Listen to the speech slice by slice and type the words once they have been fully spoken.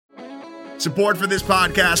Support for this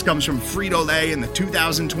podcast comes from Frito-Lay and the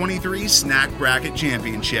 2023 Snack Bracket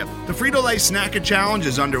Championship. The Frito-Lay Snack-It Challenge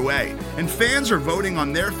is underway, and fans are voting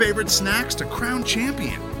on their favorite snacks to crown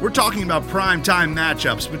champion. We're talking about prime-time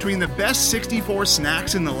matchups between the best 64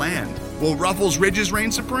 snacks in the land. Will Ruffles Ridges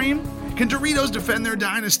reign supreme? Can Doritos defend their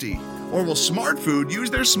dynasty? Or will Smart Food use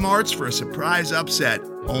their smarts for a surprise upset?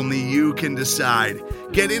 Only you can decide.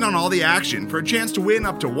 Get in on all the action for a chance to win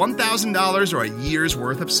up to $1,000 or a year's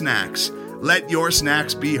worth of snacks. Let your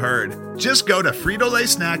snacks be heard. Just go to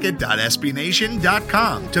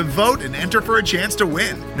fritolaysnacket.sbnation.com to vote and enter for a chance to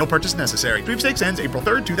win. No purchase necessary. Sweepstakes ends April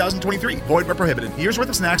 3rd, 2023. Void where prohibited. Year's worth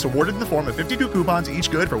of snacks awarded in the form of 52 coupons, each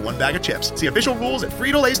good for one bag of chips. See official rules at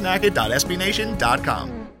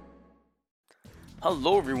fritolaysnacket.sbnation.com.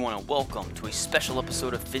 Hello everyone and welcome to a special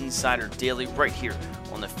episode of Phinsider Daily right here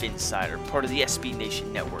on the Phinsider, part of the SB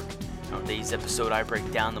Nation Network. On today's episode, I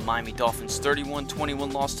break down the Miami Dolphins'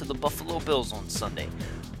 31-21 loss to the Buffalo Bills on Sunday.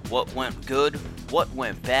 What went good, what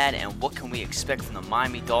went bad, and what can we expect from the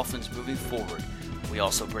Miami Dolphins moving forward? We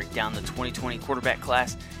also break down the 2020 quarterback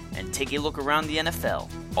class and take a look around the NFL.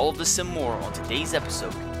 All of this and more on today's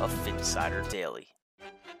episode of Phinsider Daily.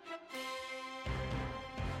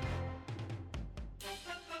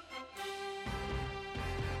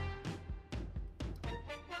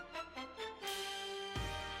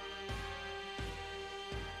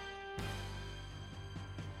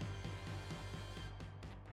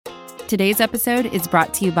 Today's episode is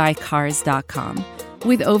brought to you by Cars.com.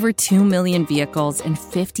 With over 2 million vehicles and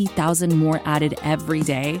 50,000 more added every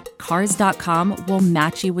day, Cars.com will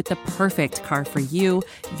match you with the perfect car for you,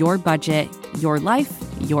 your budget, your life,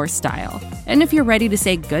 your style. And if you're ready to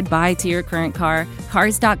say goodbye to your current car,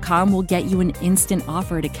 Cars.com will get you an instant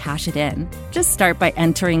offer to cash it in. Just start by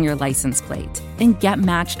entering your license plate and get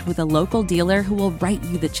matched with a local dealer who will write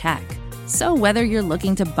you the check. So whether you're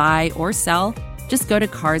looking to buy or sell, just go to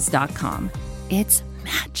Cars.com. It's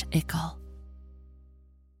magical.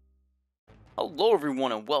 Hello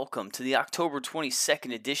everyone and welcome to the October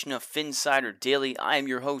 22nd edition of Phinsider Daily. I am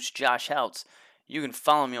your host, Josh Houtz. You can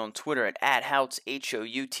follow me on Twitter at Houtz,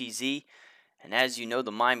 Houtz. And as you know,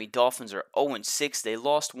 the Miami Dolphins are 0-6. They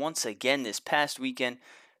lost once again this past weekend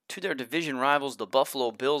to their division rivals, the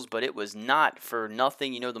Buffalo Bills, but it was not for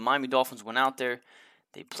nothing. You know, the Miami Dolphins went out there.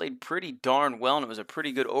 They played pretty darn well, and it was a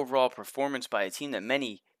pretty good overall performance by a team that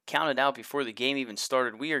many counted out before the game even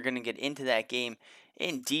started. We are going to get into that game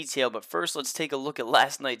in detail, but first let's take a look at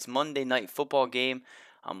last night's Monday Night Football game.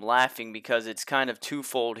 I'm laughing because it's kind of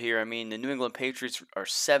twofold here. I mean, the New England Patriots are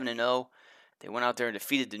 7-0. They went out there and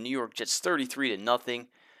defeated the New York Jets 33-0.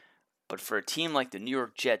 But for a team like the New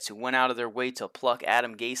York Jets, who went out of their way to pluck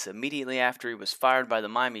Adam Gase immediately after he was fired by the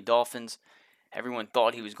Miami Dolphins, everyone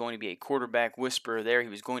thought he was going to be a quarterback whisperer there. He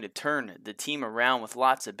was going to turn the team around with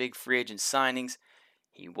lots of big free agent signings.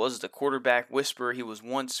 He was the quarterback whisperer. He was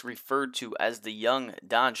once referred to as the young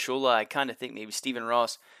Don Shula. I kind of think maybe Stephen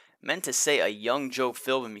Ross meant to say a young Joe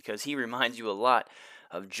Philbin because he reminds you a lot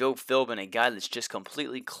of Joe Philbin, a guy that's just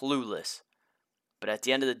completely clueless. But at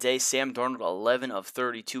the end of the day, Sam Darnold, 11 of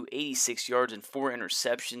 32, 86 yards and 4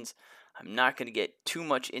 interceptions. I'm not going to get too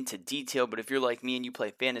much into detail, but if you're like me and you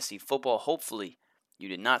play fantasy football, hopefully you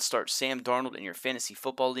did not start Sam Darnold in your fantasy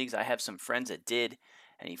football leagues. I have some friends that did,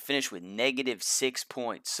 and he finished with -6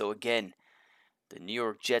 points. So again, the New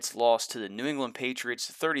York Jets lost to the New England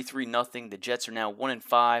Patriots 33-0. The Jets are now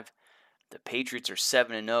 1-5. The Patriots are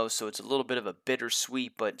 7-0, so it's a little bit of a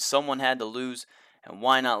bittersweet, but someone had to lose, and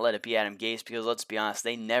why not let it be Adam Gase? Because let's be honest,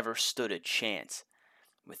 they never stood a chance.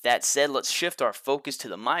 With that said, let's shift our focus to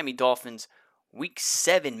the Miami Dolphins Week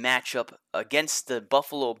 7 matchup against the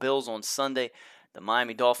Buffalo Bills on Sunday. The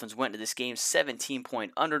Miami Dolphins went to this game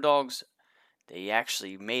 17-point underdogs. They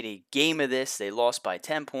actually made a game of this. They lost by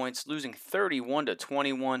 10 points, losing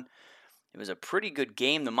 31-21. It was a pretty good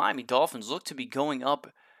game. The Miami Dolphins looked to be going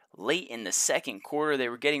up late in the second quarter. They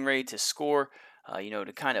were getting ready to score,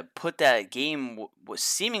 to kind of put that game was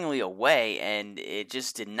seemingly away, and it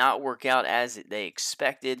just did not work out as they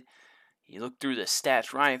expected. You look through the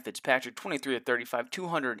stats, Ryan Fitzpatrick, 23-35,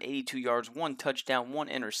 282 yards, 1 touchdown, 1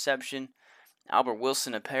 interception. Albert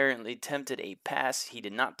Wilson apparently attempted a pass. He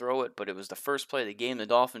did not throw it, but it was the first play of the game. The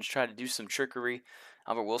Dolphins tried to do some trickery.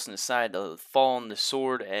 Albert Wilson decided to fall on the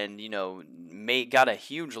sword and, got a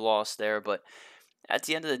huge loss there, but at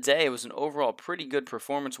the end of the day, it was an overall pretty good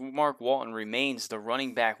performance. Mark Walton remains the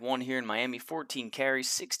running back one here in Miami. 14 carries,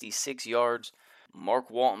 66 yards. Mark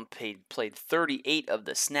Walton played 38 of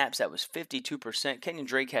the snaps. That was 52%. Kenyon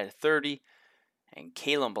Drake had 30. And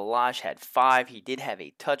Kalen Ballage had 5. He did have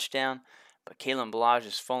a touchdown. But Kalen Balaj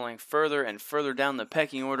is falling further and further down the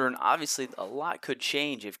pecking order, and obviously a lot could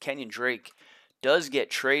change if Kenyon Drake does get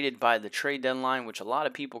traded by the trade deadline, which a lot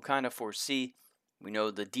of people kind of foresee. We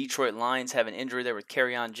know the Detroit Lions have an injury there with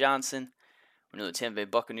Kerryon Johnson. We know the Tampa Bay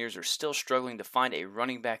Buccaneers are still struggling to find a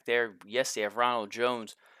running back there. Yes, they have Ronald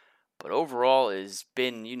Jones, but overall it's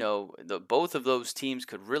been, both of those teams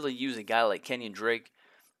could really use a guy like Kenyon Drake.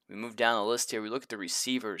 We move down the list here. We look at the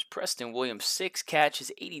receivers. Preston Williams, 6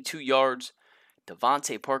 catches, 82 yards.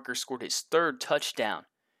 Devontae Parker scored his 3rd touchdown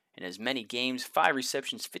in as many games. 5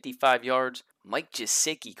 receptions, 55 yards. Mike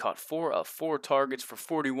Gesicki caught 4 of 4 targets for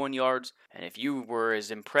 41 yards. And if you were as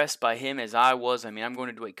impressed by him as I was, I'm going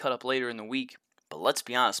to do a cut-up later in the week. But let's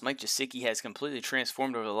be honest, Mike Gesicki has completely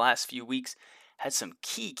transformed over the last few weeks. Had some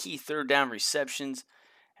key 3rd down receptions.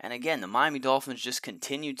 And again, the Miami Dolphins just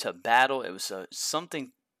continued to battle. It was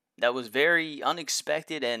something that was very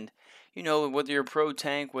unexpected, and whether you're pro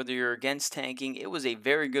tank, whether you're against tanking, it was a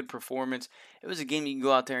very good performance. It was a game you can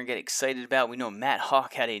go out there and get excited about. We know Matt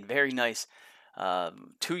Hawk had a very nice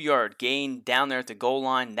 2-yard gain down there at the goal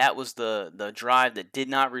line. That was the drive that did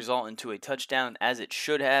not result into a touchdown as it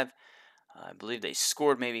should have. I believe they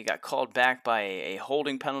scored, maybe got called back by a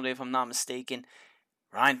holding penalty if I'm not mistaken.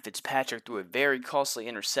 Ryan Fitzpatrick threw a very costly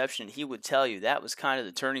interception. He would tell you that was kind of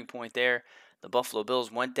the turning point there. The Buffalo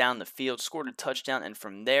Bills went down the field, scored a touchdown, and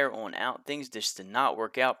from there on out, things just did not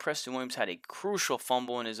work out. Preston Williams had a crucial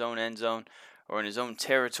fumble in his own end zone, or in his own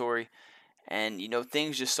territory, and,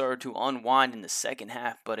 things just started to unwind in the second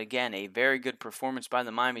half. But again, a very good performance by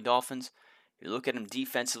the Miami Dolphins. You look at them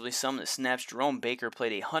defensively, some of the snaps. Jerome Baker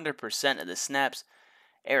played 100% of the snaps.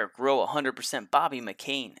 Eric Rowe, 100%. Bobby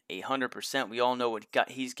McCain, 100%. We all know what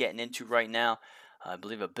he's getting into right now. I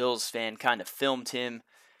believe a Bills fan kind of filmed him.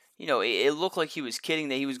 It looked like he was kidding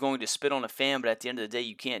that he was going to spit on a fan, but at the end of the day,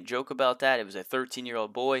 you can't joke about that. It was a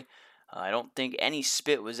 13-year-old boy. I don't think any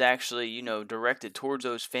spit was actually, directed towards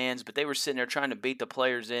those fans, but they were sitting there trying to bait the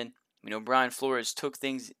players in. Brian Flores took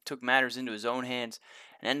matters into his own hands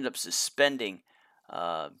and ended up suspending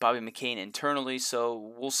Bobby McCain internally,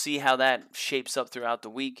 so we'll see how that shapes up throughout the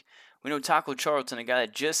week. We know Taco Charlton, a guy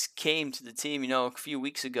that just came to the team, a few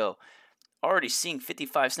weeks ago, already seeing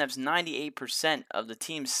 55 snaps, 98% of the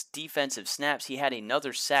team's defensive snaps. He had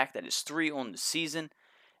another sack, that is 3 on the season.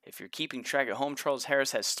 If you're keeping track at home, Charles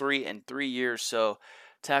Harris has 3 in 3 years, so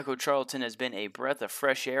Taco Charlton has been a breath of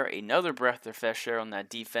fresh air. Another breath of fresh air on that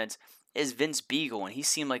defense is Vince Beagle, and he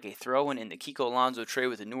seemed like a throw-in the Kiko Alonso trade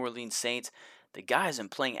with the New Orleans Saints. The guy isn't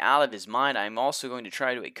playing out of his mind. I'm also going to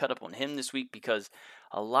try to do a cut-up on him this week because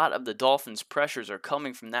a lot of the Dolphins' pressures are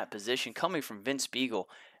coming from that position, coming from Vince Beagle.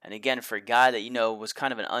 And again, for a guy that, was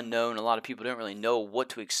kind of an unknown, a lot of people didn't really know what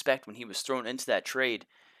to expect when he was thrown into that trade.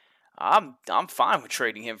 I'm fine with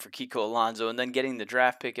trading him for Kiko Alonso and then getting the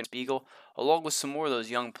draft pick in Beagle, along with some more of those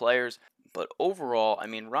young players. But overall,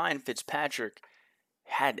 Ryan Fitzpatrick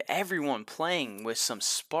had everyone playing with some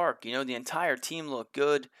spark. The entire team looked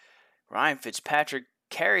good. Ryan Fitzpatrick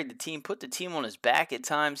carried the team, put the team on his back at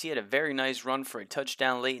times. He had a very nice run for a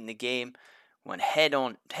touchdown late in the game. Went head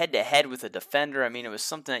to head with a defender. It was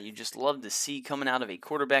something that you just love to see coming out of a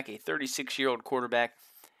quarterback, a 36-year-old quarterback.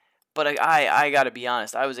 But I got to be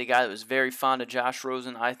honest, I was a guy that was very fond of Josh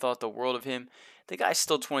Rosen. I thought the world of him. The guy's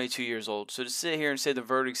still 22 years old, so to sit here and say the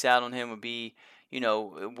verdict's out on him would be,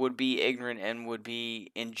 would be ignorant and would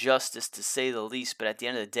be injustice to say the least. But at the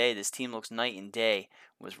end of the day, this team looks night and day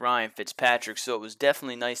with Ryan Fitzpatrick, so it was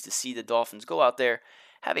definitely nice to see the Dolphins go out there,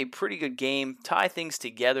 have a pretty good game, tie things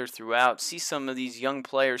together throughout, see some of these young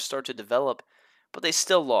players start to develop, but they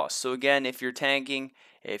still lost. So again, if you're tanking,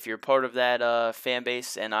 if you're part of that fan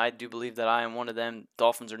base, and I do believe that I am one of them,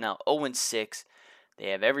 Dolphins are now 0-6.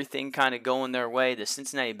 They have everything kind of going their way. The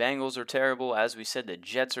Cincinnati Bengals are terrible. As we said, the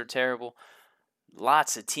Jets are terrible.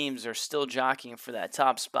 Lots of teams are still jockeying for that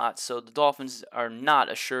top spot, so the Dolphins are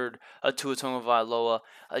not assured a Tua Tagovailoa,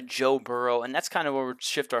 a Joe Burrow, and that's kind of where we'll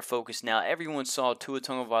shift our focus now. Everyone saw Tua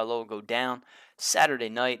Tagovailoa go down Saturday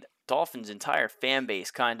night. Dolphins' entire fan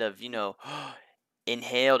base kind of,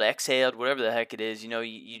 inhaled, exhaled, whatever the heck it is.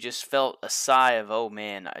 You just felt a sigh of, oh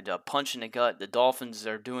man, a punch in the gut. The Dolphins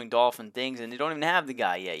are doing Dolphin things, and they don't even have the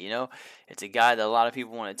guy yet, It's a guy that a lot of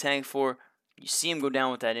people want to tank for. You see him go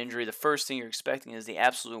down with that injury, the first thing you're expecting is the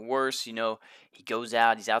absolute worst. He goes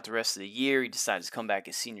out, he's out the rest of the year, he decides to come back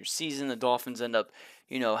his senior season. The Dolphins end up,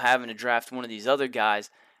 having to draft one of these other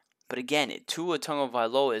guys. But again, Tua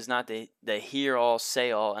Tagovailoa is not the hear-all,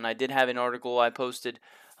 say-all. And I did have an article I posted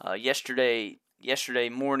yesterday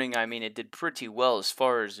morning. It did pretty well as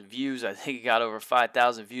far as views. I think it got over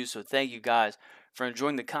 5,000 views, so thank you guys for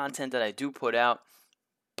enjoying the content that I do put out.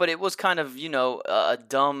 But it was kind of, a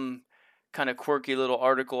dumb kind of quirky little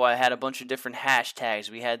article. I had a bunch of different hashtags.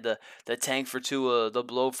 We had the tank for Tua, the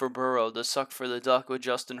blow for Burrow, the suck for the duck with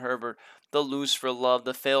Justin Herbert, the lose for Love,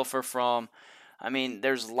 the fail for Fromm. I mean,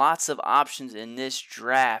 there's lots of options in this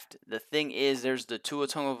draft. The thing is, there's the Tua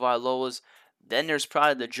Tagovailoas. Then there's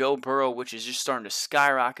probably the Joe Burrow, which is just starting to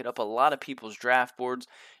skyrocket up a lot of people's draft boards.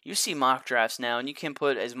 You see mock drafts now, and you can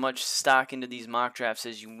put as much stock into these mock drafts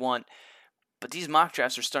as you want. But these mock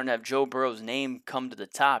drafts are starting to have Joe Burrow's name come to the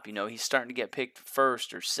top. He's starting to get picked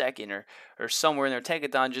first or second or somewhere in there.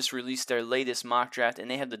 Tankathon just released their latest mock draft, and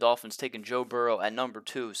they have the Dolphins taking Joe Burrow at number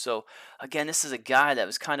 2. So, again, this is a guy that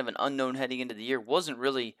was kind of an unknown heading into the year. Wasn't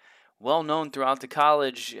really well known throughout the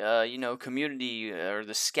college, community or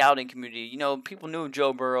the scouting community. People knew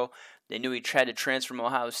Joe Burrow. They knew he tried to transfer from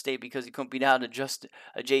Ohio State because he couldn't beat out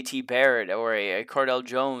a J.T. Barrett or a Cardell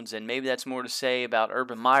Jones, and maybe that's more to say about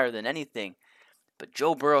Urban Meyer than anything. But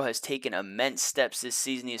Joe Burrow has taken immense steps this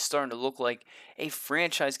season. He is starting to look like a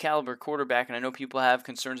franchise-caliber quarterback, and I know people have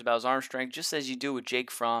concerns about his arm strength, just as you do with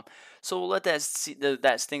Jake Fromm. So we'll let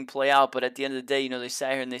that thing play out, but at the end of the day, they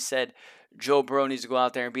sat here and they said, Joe Burrow needs to go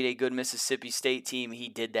out there and beat a good Mississippi State team. He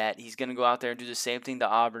did that. He's going to go out there and do the same thing to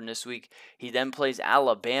Auburn this week. He then plays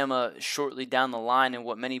Alabama shortly down the line in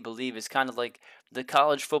what many believe is kind of like the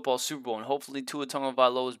college football Super Bowl, and hopefully Tua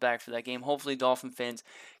Tagovailoa is back for that game. Hopefully Dolphin fans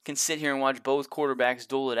can sit here and watch both quarterbacks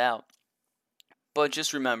duel it out. But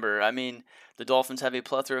just remember, the Dolphins have a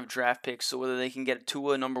plethora of draft picks, so whether they can get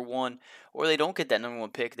Tua number 1 or they don't get that number 1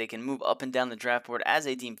 pick, they can move up and down the draft board as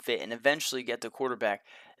they deem fit and eventually get the quarterback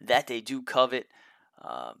that they do covet.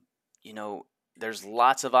 There's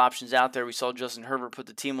lots of options out there. We saw Justin Herbert put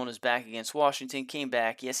the team on his back against Washington, came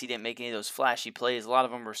back. Yes, he didn't make any of those flashy plays. A lot of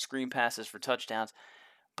them were screen passes for touchdowns.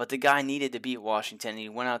 But the guy needed to beat Washington, and he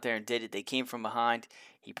went out there and did it. They came from behind.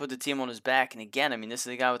 He put the team on his back. And again, this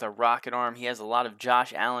is a guy with a rocket arm. He has a lot of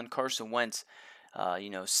Josh Allen, Carson Wentz,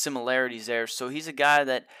 similarities there. So he's a guy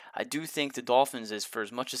that I do think the Dolphins, for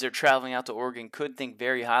as much as they're traveling out to Oregon, could think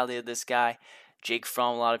very highly of this guy. Jake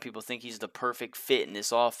Fromm, a lot of people think he's the perfect fit in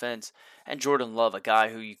this offense. And Jordan Love, a guy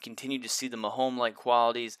who you continue to see the Mahomes-like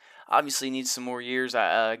qualities. Obviously needs some more years.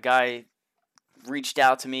 A guy reached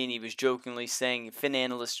out to me and he was jokingly saying, Fin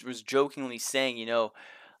analyst was jokingly saying,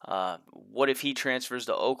 what if he transfers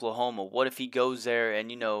to Oklahoma? What if he goes there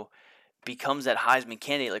and, becomes that Heisman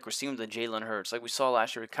candidate like we're seeing with Jalen Hurts, like we saw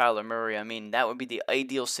last year with Kyler Murray? That would be the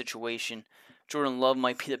ideal situation. Jordan Love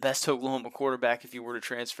might be the best Oklahoma quarterback if he were to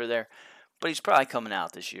transfer there, but he's probably coming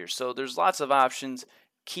out this year. So there's lots of options.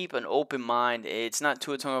 Keep an open mind. It's not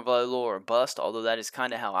Tua Tagovailoa or bust, although that is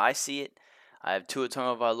kind of how I see it. I have Tua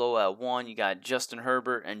Tagovailoa at 1. You got Justin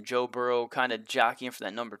Herbert and Joe Burrow kind of jockeying for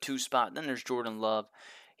that number 2 spot. Then there's Jordan Love,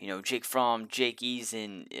 Jake Fromm, Jake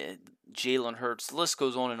Eason, Jalen Hurts. The list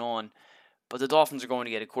goes on and on. But the Dolphins are going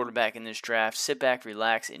to get a quarterback in this draft. Sit back,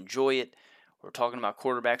 relax, enjoy it. We're talking about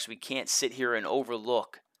quarterbacks. We can't sit here and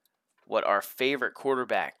overlook what our favorite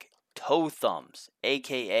quarterback, Toe Thumbs,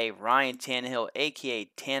 a.k.a. Ryan Tannehill, a.k.a.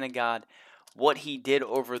 Tannagod, what he did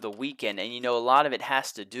over the weekend. And, a lot of it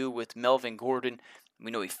has to do with Melvin Gordon.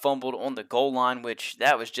 We know he fumbled on the goal line, which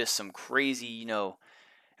that was just some crazy,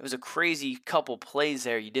 it was a crazy couple plays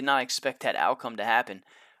there. You did not expect that outcome to happen.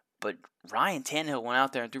 But Ryan Tannehill went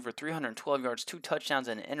out there and threw for 312 yards, 2 touchdowns,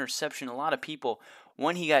 and an interception. A lot of people,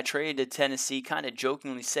 when he got traded to Tennessee, kind of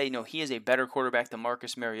jokingly say, he is a better quarterback than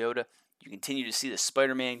Marcus Mariota. You continue to see the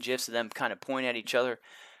Spider-Man gifs of them kind of point at each other.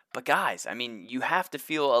 But guys, you have to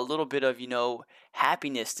feel a little bit of,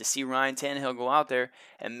 happiness to see Ryan Tannehill go out there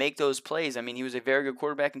and make those plays. He was a very good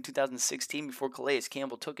quarterback in 2016 before Calais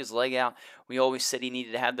Campbell took his leg out. We always said he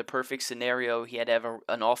needed to have the perfect scenario. He had to have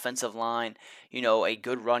an offensive line, a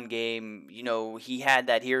good run game. He had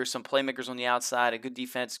that here, some playmakers on the outside, a good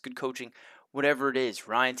defense, good coaching. Whatever it is,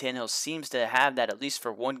 Ryan Tannehill seems to have that at least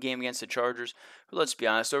for one game against the Chargers, who, let's be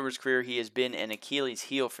honest, over his career, he has been an Achilles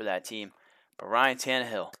heel for that team. But Ryan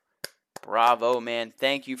Tannehill, bravo, man.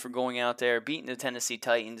 Thank you for going out there, beating the Tennessee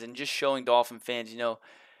Titans, and just showing Dolphin fans,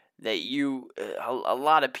 that a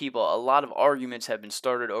lot of people, a lot of arguments have been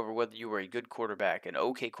started over whether you were a good quarterback, an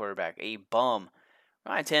okay quarterback, a bum.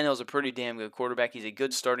 Ryan Tannehill's a pretty damn good quarterback. He's a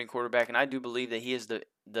good starting quarterback, and I do believe that he is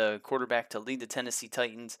the quarterback to lead the Tennessee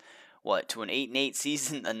Titans, to an 8-8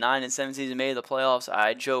 season, a 9-7 season, maybe the playoffs.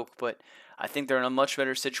 I joke, but I think they're in a much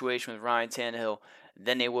better situation with Ryan Tannehill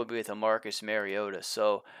than they would be with a Marcus Mariota.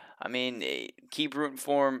 So, keep rooting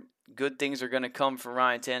for him. Good things are going to come for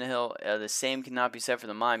Ryan Tannehill. The same cannot be said for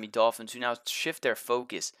the Miami Dolphins, who now shift their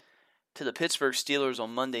focus to the Pittsburgh Steelers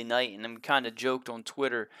on Monday night. And I'm kind of joked on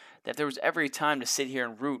Twitter that if there was ever a time to sit here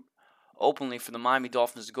and root openly for the Miami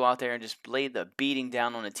Dolphins to go out there and just lay the beating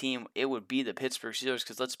down on a team, it would be the Pittsburgh Steelers,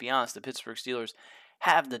 because let's be honest, the Pittsburgh Steelers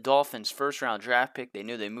have the Dolphins' first-round draft pick. They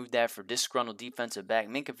knew they moved that for disgruntled defensive back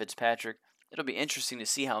Minkah Fitzpatrick. It'll be interesting to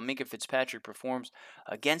see how Minkah Fitzpatrick performs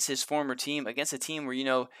against his former team, against a team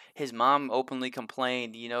where, his mom openly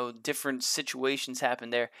complained, different situations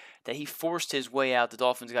happened there, that he forced his way out. The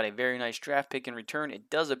Dolphins got a very nice draft pick in return. It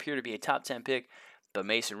does appear to be a top 10 pick, but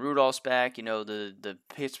Mason Rudolph's back. The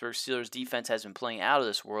Pittsburgh Steelers defense has been playing out of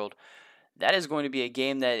this world. That is going to be a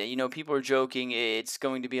game that, people are joking it's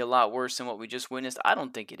going to be a lot worse than what we just witnessed. I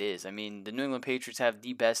don't think it is. I mean, the New England Patriots have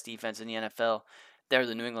the best defense in the NFL. They're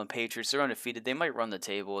the New England Patriots. They're undefeated. They might run the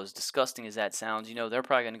table. As disgusting as that sounds, they're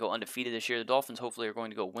probably going to go undefeated this year. The Dolphins hopefully are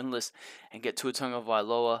going to go winless and get Tua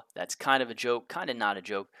Tagovailoa. That's kind of a joke, kind of not a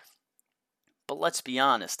joke. But let's be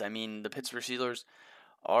honest. I mean, the Pittsburgh Steelers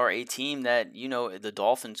are a team that, the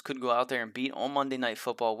Dolphins could go out there and beat on Monday Night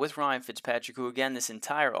Football with Ryan Fitzpatrick, who, again, this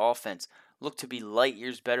entire offense looked to be light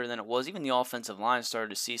years better than it was. Even the offensive line started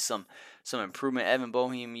to see some improvement. Evan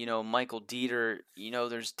Boeheim, Michael Dieter,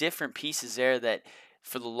 there's different pieces there that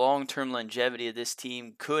for the long-term longevity of this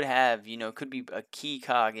team could be a key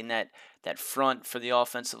cog in that front for the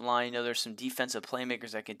offensive line. There's some defensive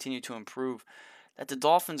playmakers that continue to improve that the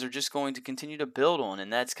Dolphins are just going to continue to build on,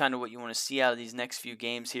 and that's kind of what you want to see out of these next few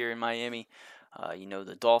games here in Miami.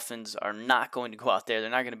 The Dolphins are not going to go out there. They're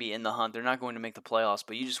not going to be in the hunt. They're not going to make the playoffs,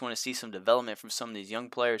 but you just want to see some development from some of these young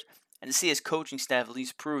players and to see his coaching staff at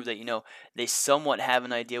least prove that, they somewhat have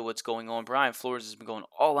an idea what's going on. Brian Flores has been going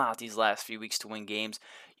all out these last few weeks to win games.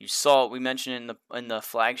 You saw we mentioned in the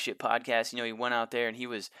flagship podcast, he went out there and he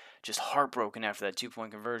was just heartbroken after that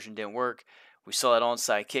 2-point conversion didn't work. We saw that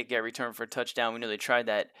onside kick get returned for a touchdown. We know they tried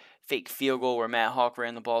that fake field goal where Matt Hawk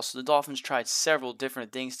ran the ball. So the Dolphins tried several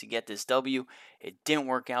different things to get this W. It didn't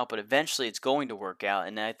work out, but eventually it's going to work out.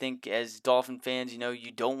 And I think as Dolphin fans,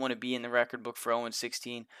 you don't want to be in the record book for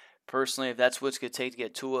 0-16. Personally, if that's what it's going to take to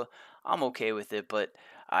get Tua, I'm okay with it. But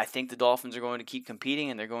I think the Dolphins are going to keep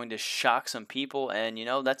competing and they're going to shock some people. And,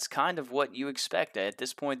 that's kind of what you expect. At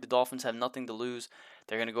this point, the Dolphins have nothing to lose.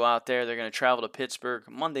 They're going to go out there. They're going to travel to Pittsburgh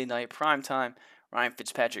Monday night, primetime. Ryan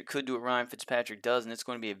Fitzpatrick could do what Ryan Fitzpatrick does, and it's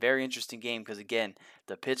going to be a very interesting game because, again,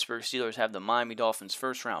 the Pittsburgh Steelers have the Miami Dolphins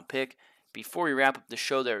first-round pick. Before we wrap up the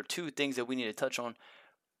show, there are two things that we need to touch on.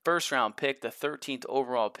 First-round pick, the 13th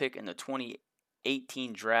overall pick in the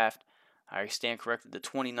 2018 draft. I stand corrected. The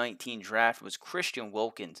 2019 draft was Christian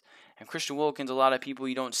Wilkins. And Christian Wilkins, a lot of people,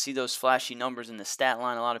 you don't see those flashy numbers in the stat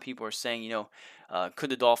line. A lot of people are saying, could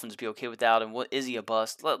the Dolphins be okay without him? What is he a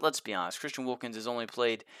bust? Let's be honest. Christian Wilkins has only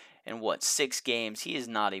played in 6 games. He is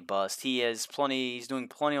not a bust. He's doing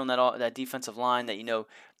plenty on that defensive line that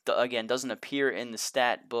again doesn't appear in the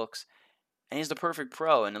stat books. And he's the perfect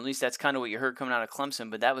pro, and at least that's kind of what you heard coming out of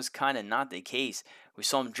Clemson, but that was kind of not the case. We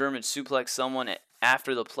saw him German suplex someone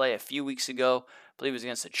after the play a few weeks ago. I believe it was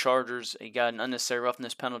against the Chargers. He got an unnecessary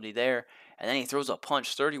roughness penalty there, and then he throws a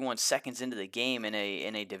punch 31 seconds into the game in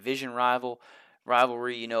a division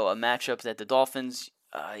rivalry, a matchup that the Dolphins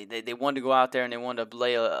they wanted to go out there and they wanted to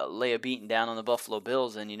lay a beating down on the Buffalo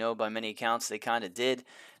Bills, and by many accounts they kind of did.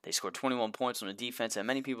 They scored 21 points on the defense, and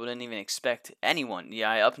many people didn't even expect anyone.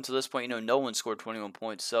 Up until this point, no one scored 21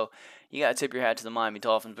 points. So you got to tip your hat to the Miami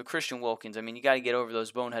Dolphins. But Christian Wilkins, you got to get over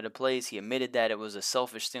those boneheaded plays. He admitted that it was a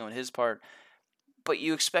selfish thing on his part. But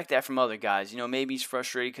you expect that from other guys. Maybe he's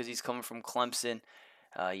frustrated because he's coming from Clemson.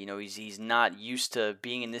 He's not used to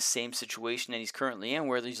being in this same situation that he's currently in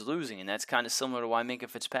where he's losing. And that's kind of similar to why Minkah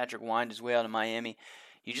Fitzpatrick whined his way out of Miami.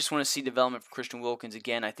 You just want to see development from Christian Wilkins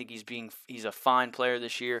again. I think he's a fine player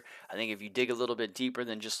this year. I think if you dig a little bit deeper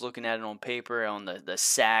than just looking at it on paper, on the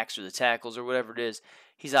sacks or the tackles or whatever it is,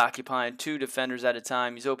 he's occupying 2 defenders at a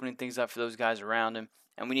time. He's opening things up for those guys around him,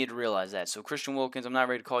 and we need to realize that. So Christian Wilkins, I'm not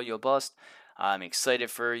ready to call you a bust. I'm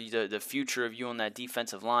excited for the future of you on that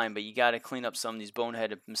defensive line, but you got to clean up some of these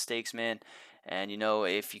boneheaded mistakes, man. And,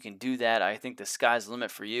 if you can do that, I think the sky's the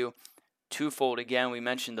limit for you. Twofold again, we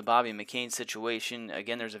mentioned the Bobby McCain situation.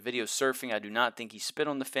 Again, there's a video surfing. I do not think he spit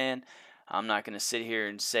on the fan. I'm not going to sit here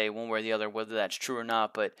and say one way or the other whether that's true or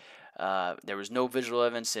not, but there was no visual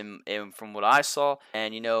evidence from what I saw.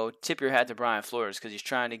 And, tip your hat to Brian Flores because he's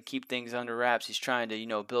trying to keep things under wraps. He's trying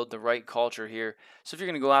to, build the right culture here. So if you're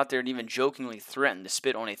going to go out there and even jokingly threaten to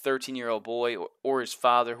spit on a 13-year-old boy or his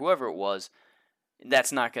father, whoever it was,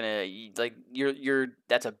 that's not going to,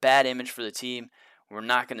 that's a bad image for the team. We're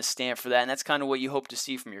not going to stand for that, and that's kind of what you hope to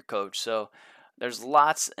see from your coach. So there's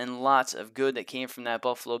lots and lots of good that came from that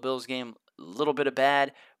Buffalo Bills game, a little bit of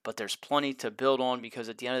bad, but there's plenty to build on because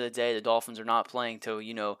at the end of the day, the Dolphins are not playing till,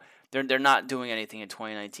 they're not doing anything in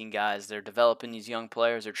 2019, guys. They're developing these young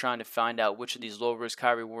players. They're trying to find out which of these low-risk,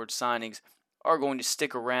 high-reward signings are going to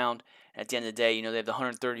stick around. At the end of the day, they have the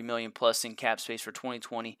 $130 million plus in cap space for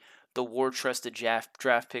 2020. The war-trusted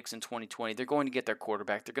draft picks in 2020. They're going to get their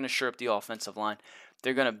quarterback. They're going to shore up the offensive line.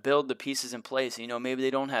 They're going to build the pieces in place. Maybe they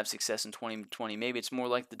don't have success in 2020. Maybe it's more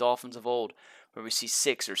like the Dolphins of old, where we see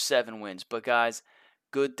 6 or 7 wins. But guys,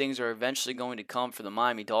 good things are eventually going to come for the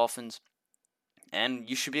Miami Dolphins, and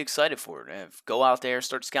you should be excited for it. Go out there,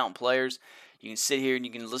 start scouting players. You can sit here and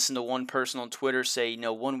you can listen to one person on Twitter say,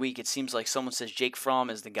 1 week it seems like someone says Jake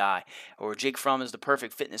Fromm is the guy, or Jake Fromm is the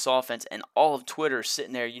perfect fitness offense, and all of Twitter is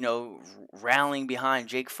sitting there, rallying behind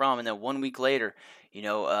Jake Fromm, and then 1 week later,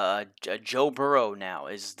 Joe Burrow now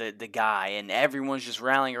is the guy, and everyone's just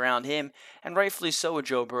rallying around him, and rightfully so with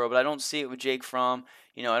Joe Burrow, but I don't see it with Jake Fromm.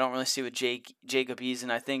 I don't really see it with Jacob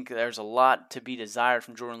Eason. I think there's a lot to be desired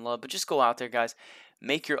from Jordan Love, but just go out there, guys.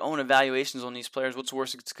 Make your own evaluations on these players. What's the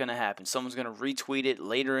worst that's going to happen? Someone's going to retweet it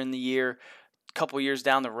later in the year, a couple years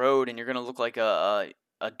down the road, and you're going to look like a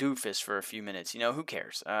doofus for a few minutes. Who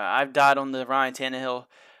cares? I've died on the Ryan Tannehill,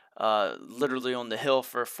 literally on the hill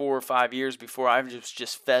for 4 or 5 years before. I was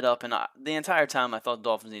just fed up, and the entire time I thought the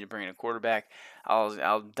Dolphins needed to bring in a quarterback.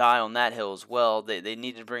 I'll die on that hill as well. They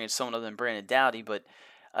needed to bring in someone other than Brandon Doughty, but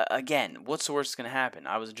again, what's the worst that's going to happen?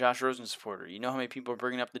 I was a Josh Rosen supporter. You know how many people are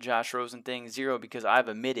bringing up the Josh Rosen thing? 0, because I've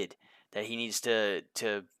admitted that he needs to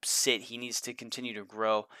sit. He needs to continue to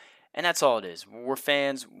grow. And that's all it is. We're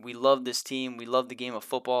fans. We love this team. We love the game of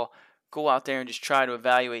football. Go out there and just try to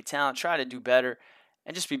evaluate talent. Try to do better.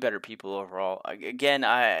 And just be better people overall. Again,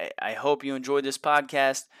 I hope you enjoyed this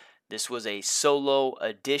podcast. This was a solo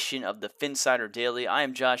edition of the Phinsider Daily. I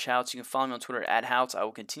am Josh Houts. You can follow me on Twitter at Houts. I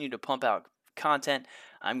will continue to pump out content.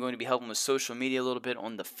 I'm going to be helping with social media a little bit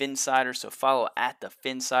on the Phinsider, so follow at the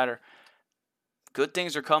Phinsider. Good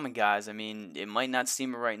things are coming, guys. I mean, it might not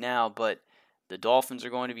seem it right now, but the Dolphins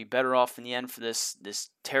are going to be better off in the end for this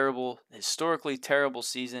terrible, historically terrible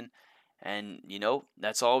season, and,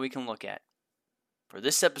 that's all we can look at. For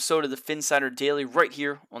this episode of the Phinsider Daily, right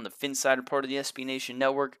here on the Phinsider, part of the SB Nation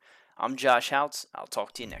Network, I'm Josh Houts. I'll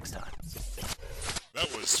talk to you next time. That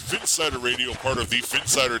was Phinsider Radio, part of the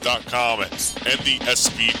Phinsider.com and the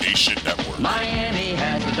SB Nation Network. Miami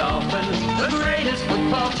has the Dolphins, the greatest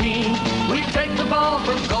football team. We take the ball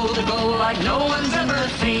from goal to goal like no one's ever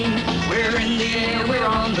seen. We're in the air, we're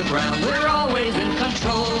on the ground, we're always in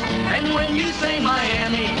control. And when you say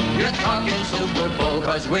Miami, you're talking Super Bowl,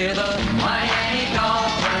 'cause we're the Miami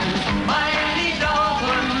Dolphins. Miami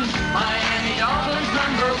Dolphins, Miami Dolphins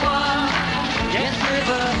 #1. Yes, we're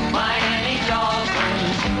the Miami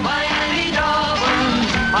Dolphins, Miami Dolphins,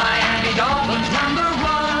 Miami Dolphins #1.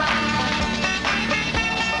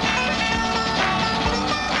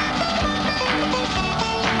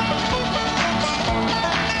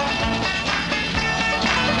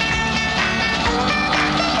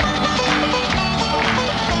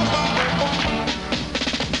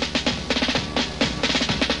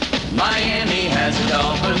 Miami has the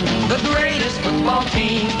Dolphins, the greatest football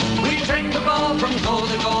team. We take the ball from goal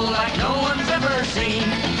to goal like no one's ever seen.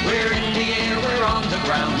 We're in the air, we're on the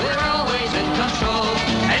ground, we're always in control.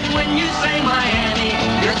 And when you say Miami,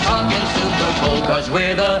 you're talking Super Bowl, 'cause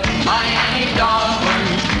we're the Miami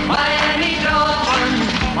Dolphins, Miami Dolphins,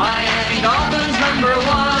 Miami Dolphins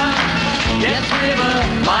 #1. Yes, we're the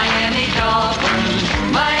Miami Dolphins,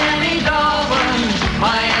 Miami Dolphins,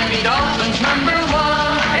 Miami Dolphins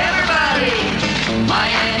 #1. Everybody,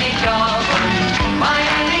 Miami Dolphins,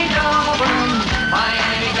 Miami Dolphins,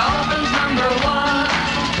 Miami Dolphins #1.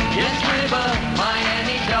 Yes, we're the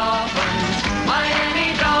Miami Dolphins, Miami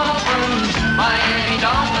Dolphins, Miami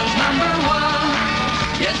Dolphins #1.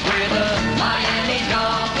 Yes, we're the Miami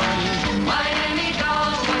Dolphins.